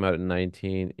think came out in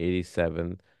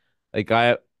 1987. Like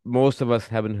most of us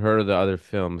haven't heard of the other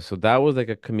films, so that was like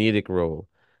a comedic role.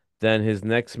 Then his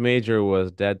next major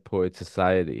was Dead Poet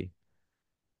Society.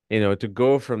 To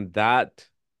go from that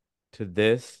to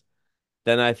this.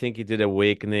 Then I think he did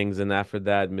Awakenings, and after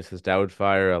that, Mrs.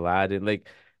 Doubtfire, Aladdin. Like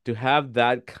to have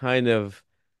that kind of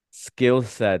skill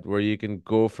set where you can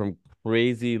go from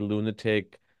crazy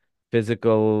lunatic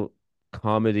physical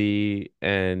comedy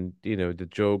and the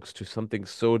jokes to something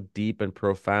so deep and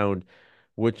profound,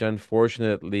 which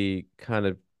unfortunately kind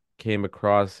of came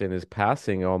across in his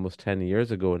passing almost 10 years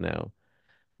ago now.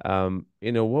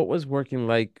 What was working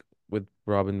like with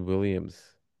Robin Williams?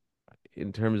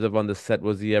 In terms of on the set,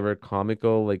 was he ever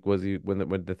comical? Like, was he when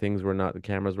the things were not, the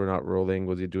cameras were not rolling,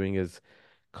 was he doing his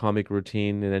comic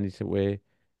routine in any way?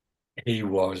 He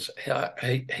was.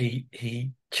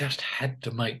 He just had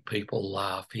to make people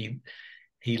laugh.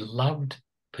 He loved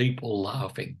people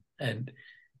laughing, and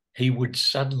he would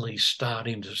suddenly start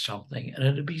into something, and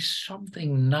it'd be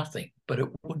something nothing, but it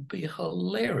would be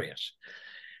hilarious.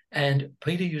 And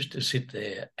Peter used to sit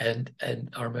there, and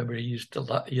I remember he used to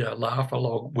laugh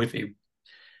along with him,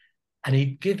 and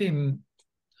he'd give him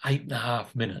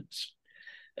 8.5 minutes,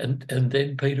 and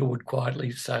then Peter would quietly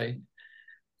say,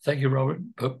 "Thank you,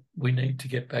 Robin, but we need to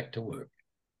get back to work."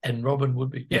 And Robin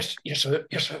would be, "Yes, yes, sir,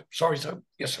 yes, sir, sorry, sir,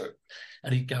 yes, sir."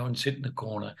 And he'd go and sit in the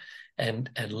corner and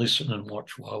listen and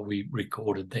watch while we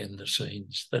recorded then the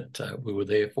scenes that we were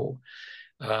there for.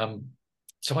 Um,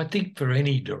 so I think for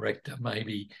any director,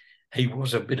 maybe he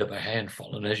was a bit of a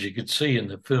handful. And as you could see in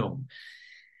the film,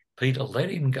 Peter let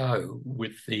him go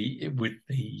with the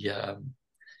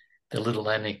little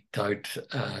anecdote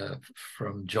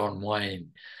from John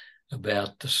Wayne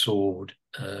about the sword,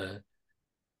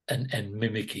 and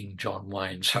mimicking John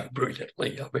Wayne so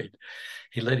brilliantly. I mean,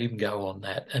 he let him go on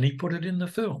that, and he put it in the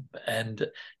film, and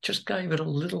just gave it a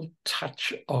little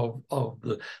touch of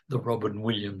the Robin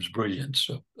Williams brilliance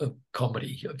of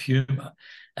comedy, of humour,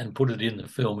 and put it in the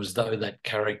film as though that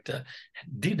character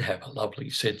did have a lovely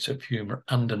sense of humour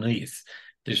underneath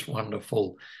this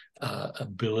wonderful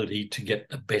ability to get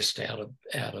the best out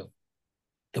of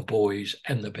the boys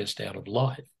and the best out of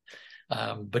life,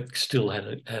 but still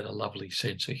had a lovely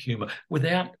sense of humour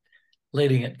without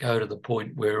letting it go to the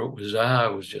point where it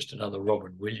was just another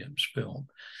Robin Williams film.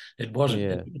 It wasn't.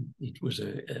 Yeah. It was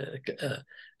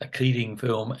a Keating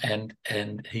film,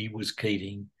 and he was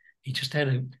Keating. He just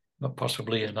had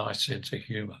possibly a nice sense of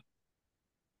humour.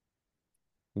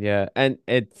 Yeah, and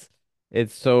it's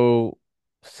so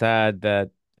sad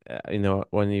that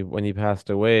when he passed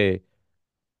away,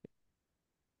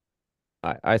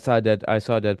 I saw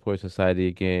Dead Poet Society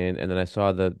again, and then I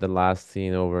saw the last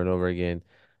scene over and over again.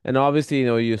 And obviously,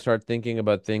 you start thinking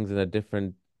about things in a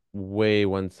different way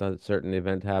once a certain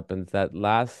event happens. That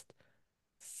last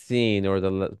scene or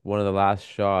one of the last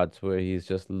shots where he's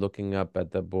just looking up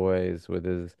at the boys with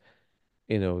his,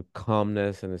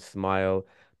 calmness and his smile,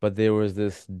 but there was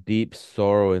this deep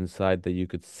sorrow inside that you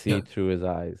could see Yeah, through his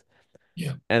eyes.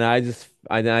 yeah. And I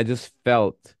just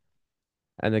felt,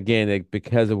 and again, like,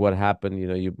 because of what happened,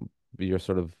 you're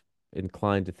sort of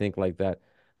inclined to think like that.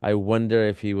 I wonder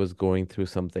if he was going through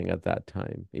something at that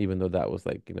time, even though that was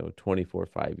like, 24,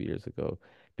 5 years ago,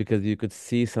 because you could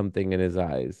see something in his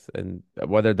eyes, and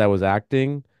whether that was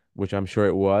acting, which I'm sure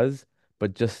it was,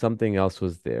 but just something else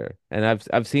was there. And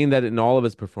I've seen that in all of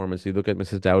his performance. You look at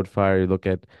Mrs. Doubtfire, you look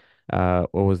at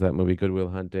what was that movie, Good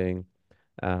Will Hunting,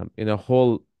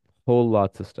 whole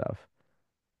lots of stuff.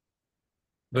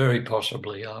 Very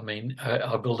possibly. I mean,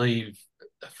 I believe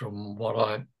from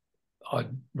what I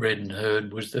read and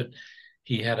heard was that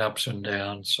he had ups and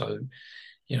downs. So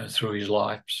through his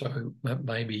life. So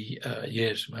maybe,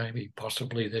 yes, maybe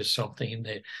possibly there's something in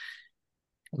there.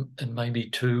 And maybe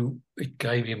too, it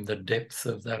gave him the depth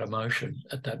of that emotion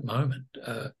at that moment,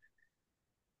 to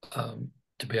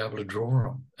be able to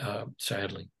draw on,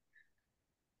 sadly.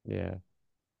 Yeah.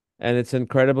 And it's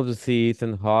incredible to see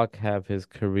Ethan Hawke have his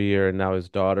career and now his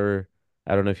daughter.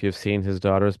 I don't know if you've seen his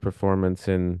daughter's performance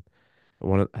in I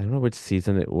don't know which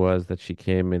season it was that she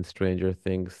came in Stranger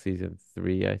Things season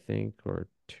 3, I think, or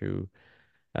 2.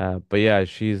 But yeah,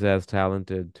 she's as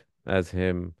talented as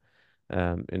him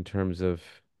in terms of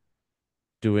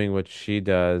doing what she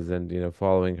does and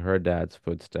following her dad's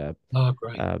footstep. Oh,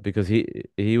 great. Because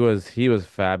he was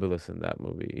fabulous in that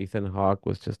movie. Ethan Hawke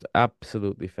was just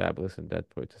absolutely fabulous in Dead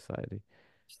Poet Society.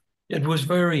 It was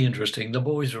very interesting. The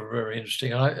boys were very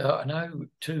interesting. I know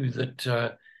too that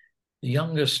the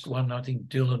youngest one, I think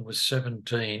Dylan was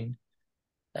 17,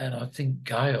 and I think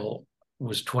Gail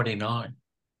was 29.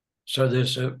 So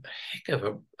there's a heck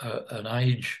of an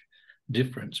age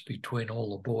difference between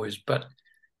all the boys. But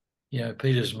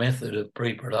Peter's method of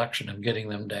pre-production and getting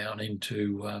them down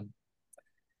into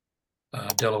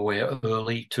Delaware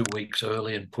early, 2 weeks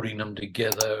early, and putting them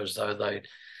together as though they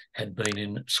had been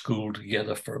in school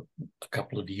together for a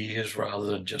couple of years rather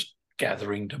than just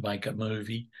gathering to make a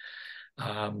movie.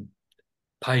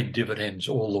 Paid dividends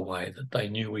all the way, that they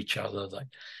knew each other.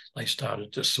 They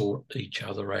started to sort each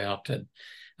other out. And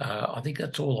I think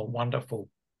that's all a wonderful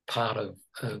part of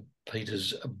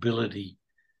Peter's ability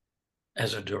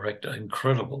as a director,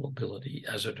 incredible ability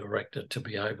as a director to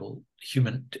be able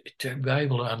to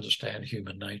understand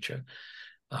human nature.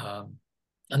 And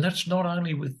that's not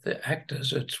only with the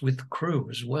actors, it's with the crew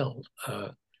as well,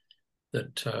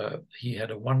 that he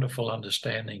had a wonderful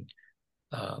understanding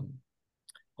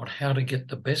on how to get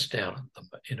the best out of them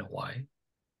in a way,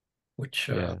 which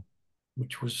Yeah,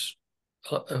 was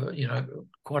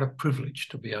quite a privilege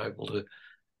to be able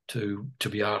to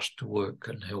be asked to work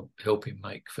and help him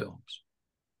make films.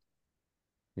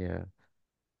 yeah.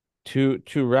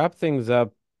 To wrap things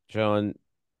up, John,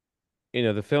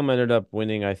 the film ended up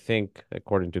winning, I think,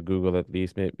 according to Google at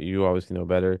least, maybe you obviously know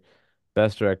better,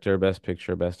 Best Director, Best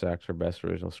Picture, Best Actor, Best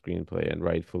Original Screenplay, and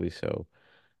rightfully so.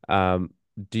 Um,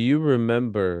 do you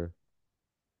remember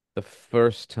the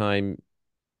first time,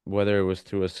 whether it was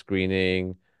through a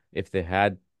screening, if they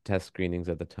had test screenings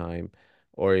at the time,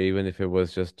 or even if it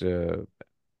was just a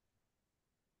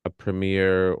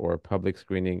premiere or a public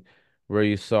screening, where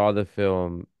you saw the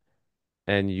film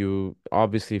and you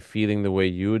obviously feeling the way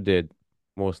you did,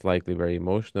 most likely very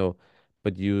emotional,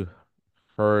 but you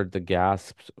heard the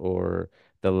gasps or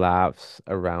the laughs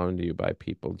around you by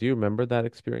people. Do you remember that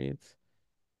experience?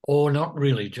 Or not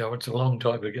really, Joe. It's a long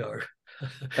time ago.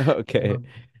 Okay.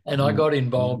 And I Mm, got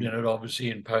involved mm, in it, obviously,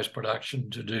 in post production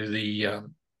to do the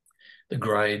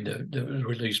grade, the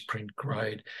release print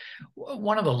grade.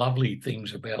 One of the lovely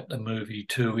things about the movie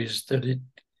too is that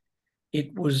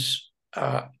it was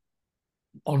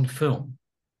on film,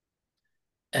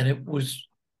 and it was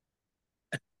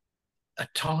a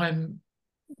time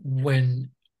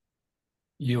when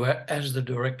you, as the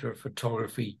director of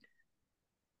photography,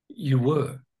 you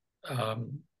were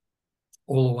um,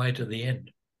 all the way to the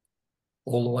end,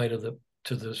 all the way to the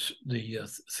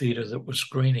theatre that was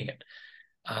screening it.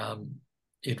 Um,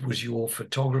 it was your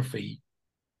photography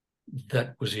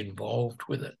that was involved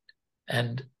with it,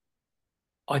 and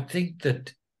I think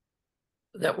that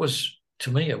was,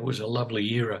 to me, it was a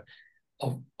lovely era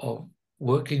of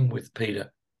working with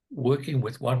Peter, working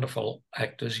with wonderful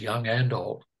actors, young and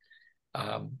old,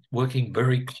 working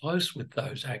very close with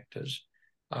those actors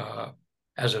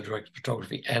as a director of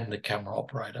photography and the camera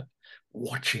operator,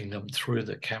 watching them through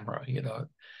the camera, and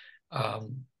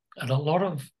a lot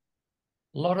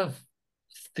of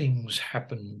things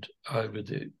happened over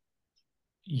the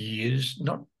years,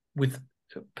 not with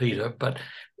Peter, but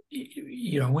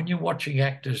when you're watching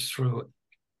actors through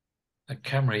a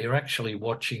camera, you're actually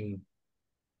watching,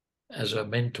 as a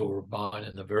mentor of mine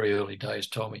in the very early days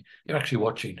told me, you're actually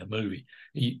watching a movie.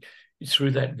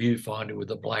 Through that viewfinder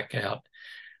with a blackout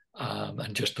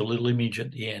and just a little image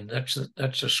at the end,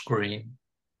 that's a screen,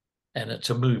 and it's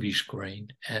a movie screen,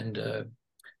 and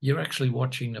you're actually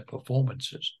watching the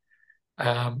performances.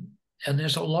 And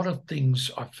there's a lot of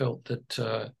things I felt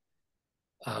that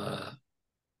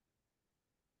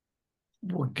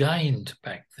were gained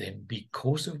back then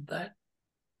because of that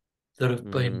have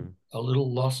been mm. a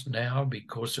little lost now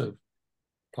because of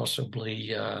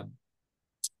possibly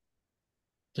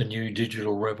the new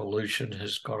digital revolution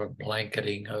has got a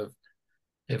blanketing of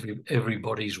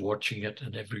everybody's watching it,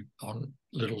 and every on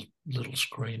little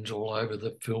screens all over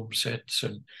the film sets,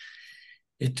 and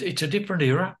it's a different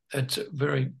era. It's a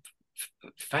very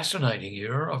fascinating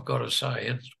era, I've got to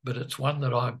say. But it's one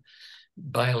that I'm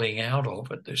bailing out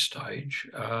of at this stage.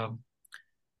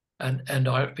 And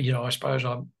I suppose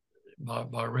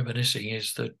my reminiscing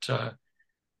is that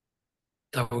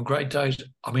they were great days.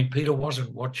 I mean, Peter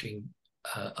wasn't watching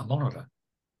a monitor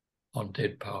on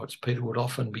Dead Poets. Peter would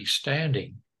often be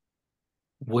standing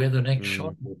where the next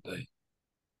shot Mm, would be,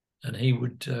 and he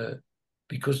would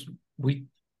because we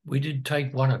we did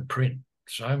take one at print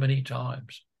so many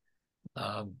times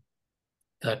um,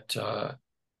 that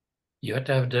you had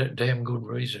to have a damn good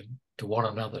reason to want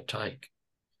another take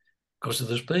because of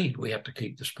the speed. We have to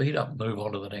keep the speed up, move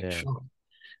on to the next yeah, shot.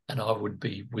 And I would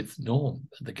be with Norm,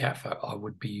 the gaffer, I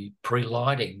would be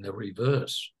pre-lighting the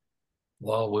reverse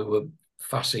while we were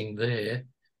fussing there.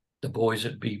 The boys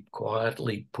would be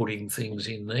quietly putting things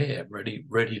in there,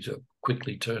 ready to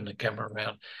quickly turn the camera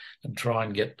around and try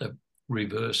and get the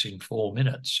reverse in 4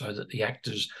 minutes so that the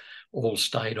actors all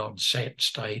stayed on set,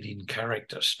 stayed in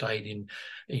character, stayed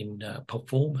in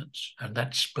performance. And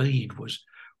that speed was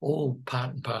all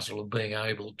part and parcel of being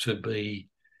able to be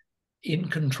in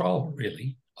control,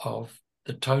 really, of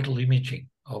the total imaging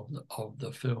of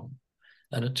the film.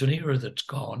 And it's an era that's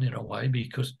gone in a way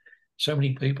because so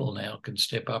many people now can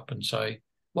step up and say,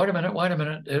 wait a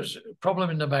minute, there's a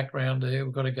problem in the background there,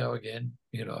 we've got to go again,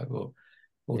 or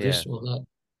yeah, this or that.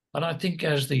 And I think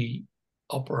as the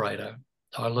operator,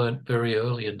 I learned very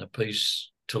early in the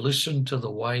piece to listen to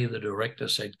the way the director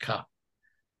said cut.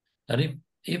 And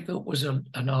if it was a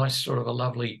nice sort of a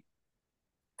lovely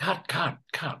cut,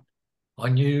 I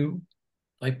knew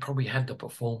they probably had the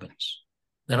performance.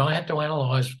 Then I had to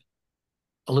analyze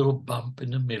a little bump in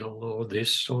the middle or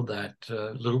this or that,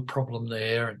 little problem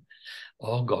there. And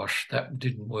oh gosh, that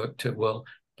didn't work too well.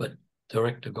 But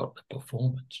director got the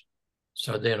performance.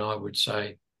 So then I would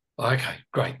say, okay,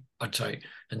 great. I'd say,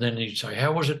 and then he'd say,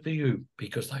 how was it for you?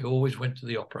 Because they always went to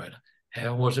the operator.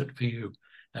 How was it for you?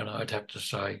 And I'd have to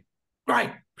say,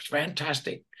 great, it's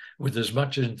fantastic, with as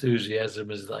much enthusiasm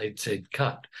as they'd said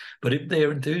cut. But if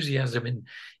their enthusiasm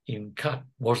in cut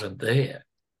wasn't there,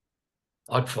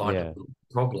 I'd find a yeah.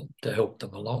 problem to help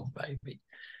them along, maybe.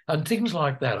 And things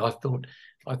like that, I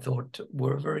thought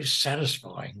were a very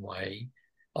satisfying way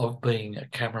of being a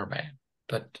cameraman.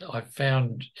 But I've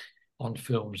found on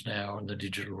films now in the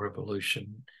digital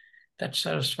revolution, that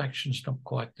satisfaction's not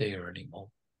quite there anymore.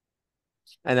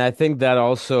 And I think that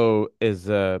also is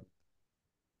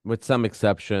with some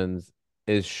exceptions,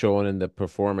 is shown in the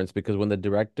performance because when the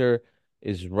director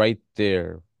is right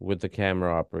there with the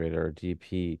camera operator or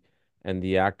DP and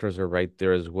the actors are right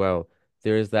there as well,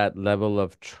 there is that level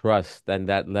of trust and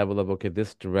that level of, okay,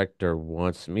 this director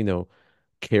wants,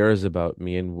 cares about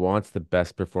me and wants the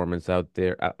best performance out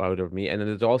there out of me. And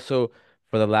there's also,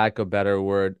 for the lack of a better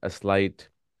word, a slight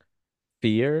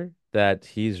fear that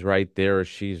he's right there or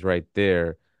she's right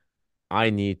there.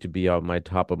 I need to be on my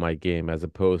top of my game as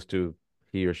opposed to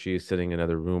he or she is sitting in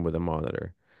another room with a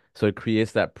monitor. So it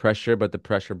creates that pressure, but the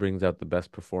pressure brings out the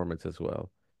best performance as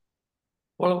well.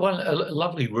 Well, a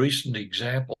lovely recent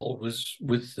example was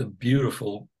with the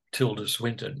beautiful Tilda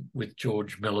Swinton with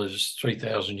George Miller's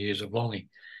 3,000 Years of Longing.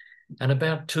 And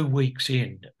about 2 weeks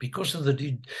in, because of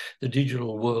the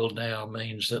digital world now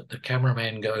means that the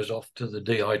cameraman goes off to the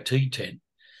DIT tent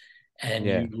and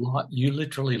Yeah. you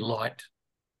literally light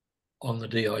on the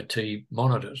DIT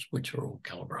monitors, which are all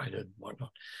calibrated and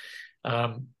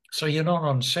whatnot. So you're not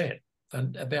on set.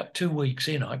 And about 2 weeks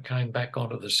in, I came back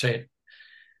onto the set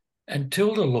and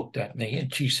Tilda looked at me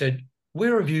and she said,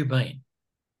 "Where have you been?"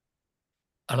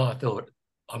 And I thought,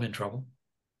 I'm in trouble.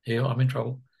 Yeah, I'm in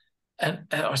trouble. And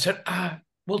I said,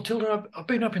 well, Tilda, I've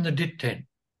been up in the DIT tent.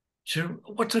 She said,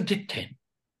 "What's a DIT tent?"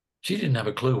 She didn't have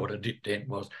a clue what a DIT tent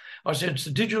was. I said, "It's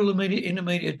the Digital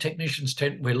Intermediate Technicians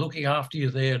tent. We're looking after you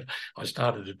there." I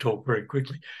started to talk very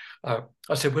quickly. I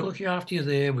said, "We're looking after you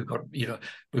there. We've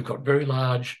got very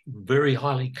large, very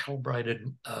highly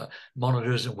calibrated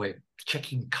monitors, and we're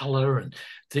checking color and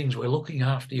things. We're looking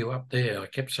after you up there." I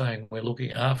kept saying, "We're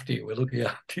looking after you. We're looking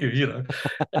after you."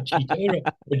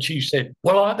 And she said,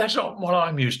 "Well, that's not what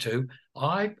I'm used to.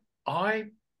 I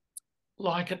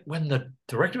like it when the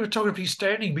director of photography is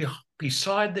standing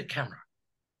beside the camera."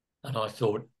 And I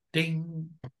thought,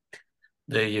 ding,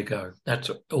 there you go.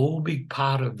 That's all big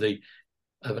part of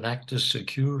an actor's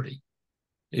security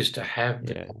is to have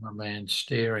the Yeah. cameraman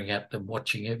staring at them,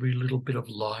 watching every little bit of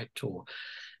light or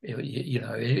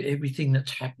everything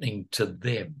that's happening to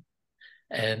them.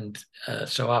 And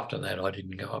so after that, I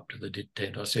didn't go up to the DIT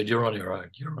tent. I said, "You're on your own.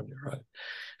 You're on your own."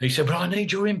 He said, "But I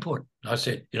need your input." I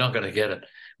said, "You're not going to get it.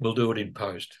 We'll do it in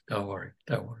post. Don't worry.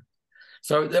 Don't worry."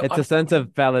 So It's a sense of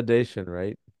validation,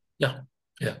 right? yeah,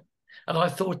 yeah. And I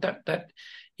thought that that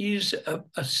is a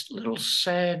little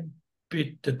sad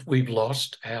bit that we've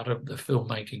lost out of the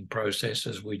filmmaking process,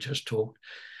 as we just talked,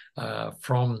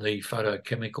 from the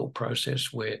photochemical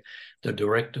process, where the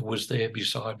director was there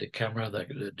beside the camera,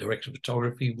 the director of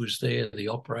photography was there, the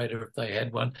operator, if they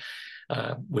had one,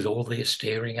 was all there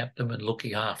staring at them and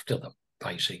looking after them,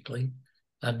 basically.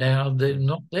 And now they're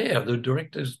not there. The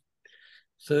director's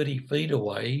 30 feet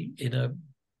away in a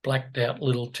blacked out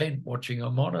little tent watching a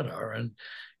monitor, and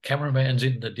cameraman's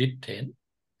in the dit tent.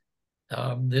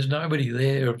 There's nobody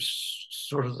there,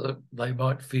 sort of they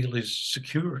might feel is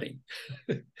security.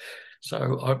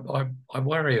 So I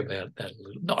worry about that a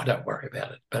little. No, I don't worry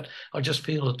about it, but I just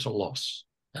feel it's a loss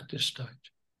at this stage.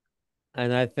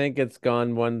 And I think it's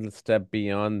gone one step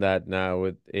beyond that now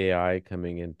with AI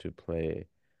coming into play.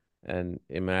 And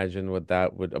imagine what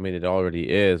that would, I mean, it already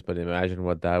is, but imagine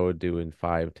what that would do in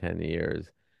 5, 10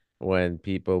 years when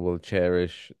people will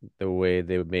cherish the way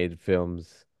they made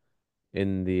films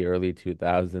in the early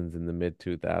 2000s, in the mid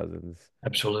 2000s.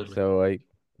 Absolutely. So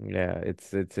yeah,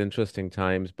 it's interesting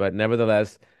times, but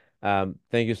nevertheless,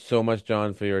 thank you so much,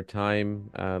 John, for your time.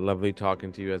 Lovely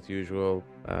talking to you as usual.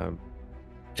 Thank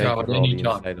you Todd, for all the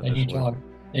anytime, insight on this one. anytime,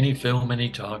 any film,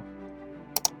 anytime.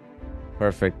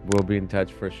 Perfect. We'll be in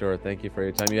touch for sure. Thank you for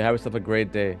your time. You have yourself a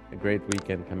great day, a great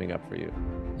weekend coming up for you.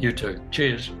 You too.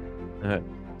 Cheers.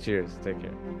 Cheers. Take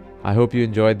care. I hope you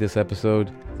enjoyed this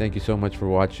episode. Thank you so much for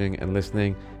watching and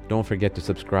listening. Don't forget to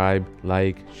subscribe,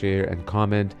 like, share, and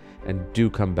comment. And do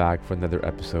come back for another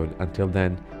episode. Until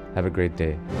then, have a great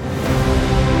day.